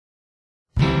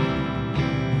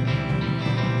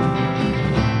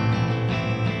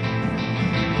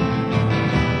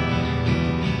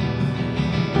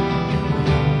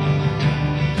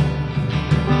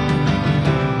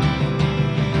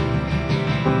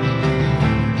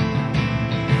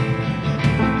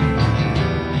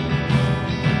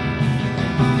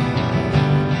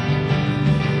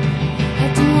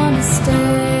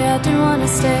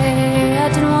stay, I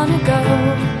didn't wanna go,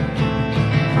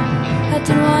 I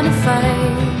didn't wanna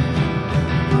fight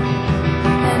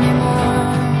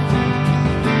anymore.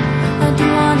 I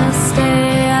didn't wanna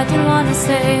stay, I didn't wanna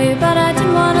stay, but I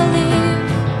didn't wanna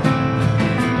leave,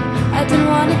 I didn't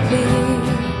wanna plead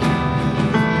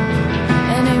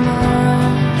anymore.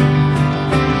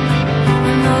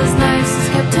 And those nights just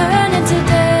kept turning to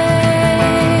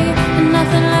day, and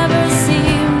nothing ever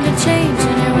seemed to change,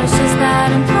 and it was just that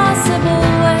impossible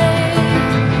way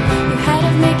you had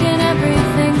of making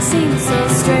everything seem so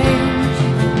strange,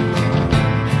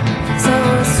 so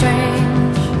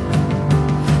strange.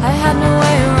 I had no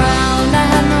way around, I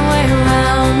had no way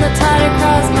around the tide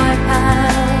across my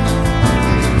path.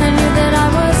 I knew that I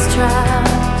was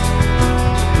trapped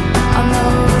on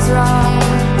those rocks,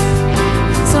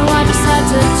 so I just had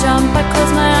to jump. I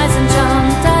closed my eyes and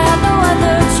jumped, I had no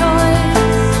other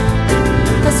choice.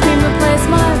 The scream replaced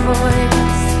my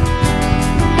voice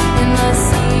in the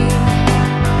sea,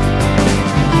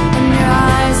 and your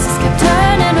eyes just kept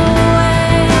turning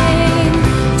away,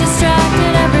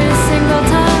 distracted every single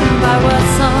time by what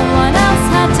someone else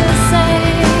had to say.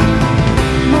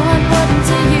 More important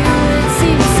to you, it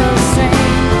seems so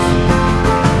strange,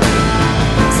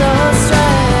 so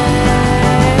strange.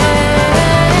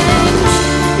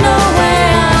 No way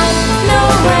out, no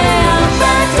way out,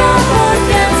 backed up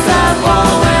against that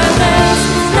wall where there's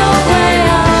no way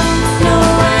out, no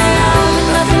way out.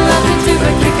 Nothing left to do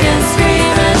but kick and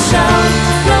scream and shout.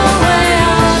 No way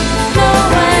out, no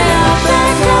way out,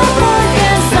 backed up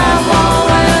against that wall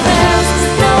where there's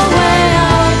no way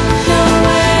out, no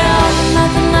way out.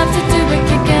 Nothing left to do but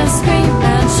kick and scream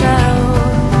and shout.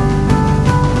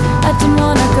 I didn't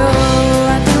wanna go,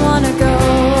 I didn't wanna go,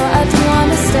 I didn't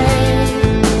wanna stay,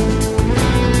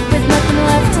 with nothing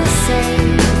left to say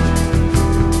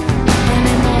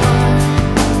anymore.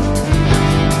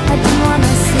 I didn't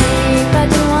wanna sleep, I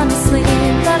didn't wanna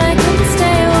sleep, but I couldn't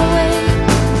stay awake,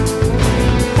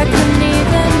 I couldn't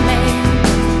even make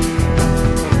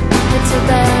it to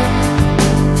bed.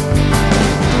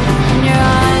 And your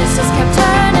eyes just kept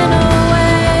turning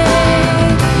away,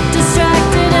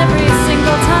 distracted every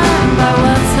single time by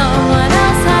what someone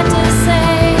else had to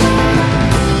say.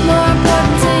 More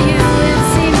important to you, it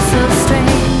seems so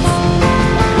strange,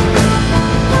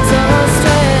 so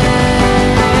strange.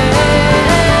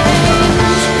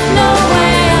 No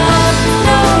way out,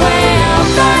 no way out,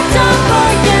 backed up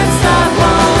against that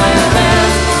wall where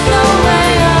there's no way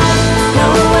out, no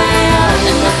way out,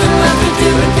 and nothing left to do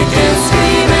but kick and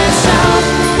scream and shout.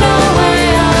 No way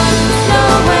out, no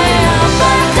way out,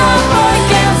 backed up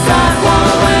against that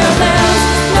wall where there's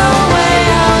no way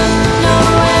out, no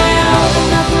way out, and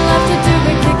nothing left to do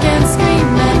but kick and scream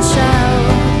and shout.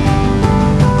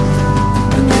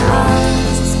 And your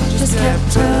eyes just kept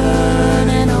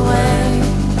turning away,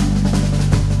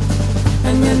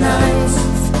 and your nights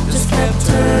just kept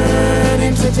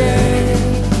turning to day.